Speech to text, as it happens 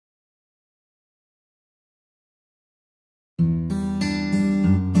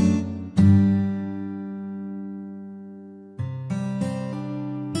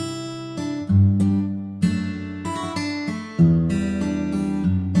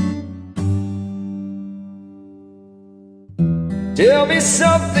Tell me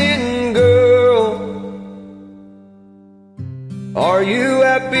something, girl. Are you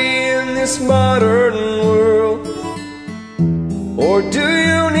happy in this modern world? Or do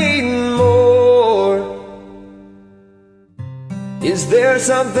you need more? Is there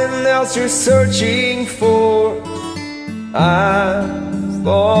something else you're searching for? I'm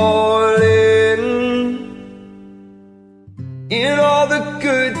falling. In all the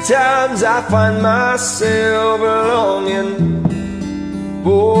good times I find myself longing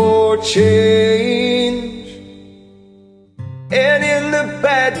for change, and in the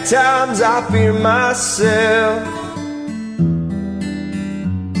bad times I fear myself.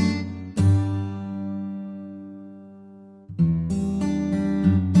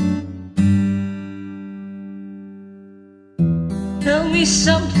 Tell me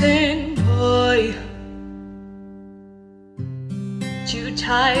something, boy. Too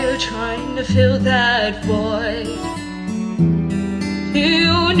tired trying to fill that void. Do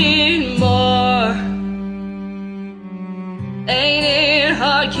you need more? Ain't it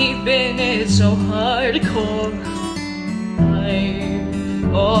hard keeping it so hardcore?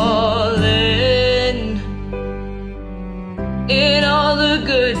 I'm falling. In all the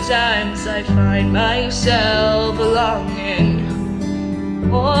good times I find myself longing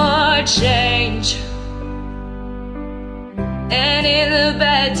for change, and in the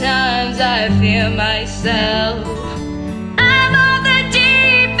bad times I fear myself. I'm on the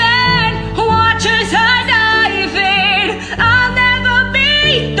deep end, watch as I dive in. I'll never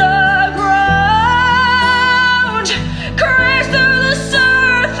beat the ground. Crash through the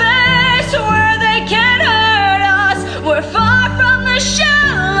surface where they can't hurt us. We're far from the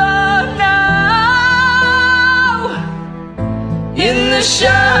shallow now. In the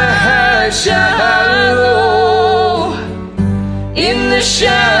shallow, in the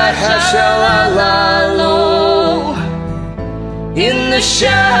shallow, in the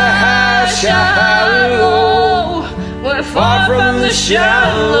shallow, we're far from the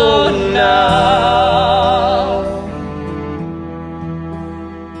shallow now.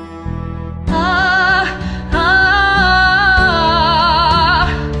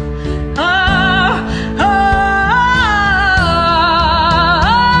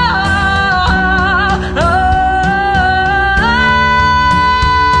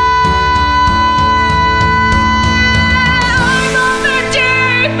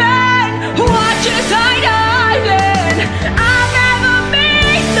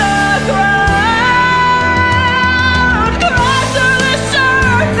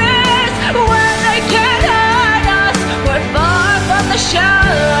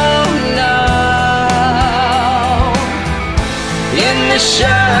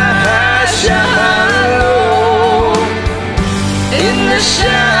 Shallow, in the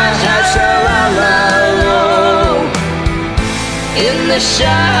shallow, in the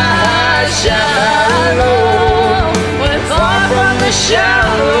shallow.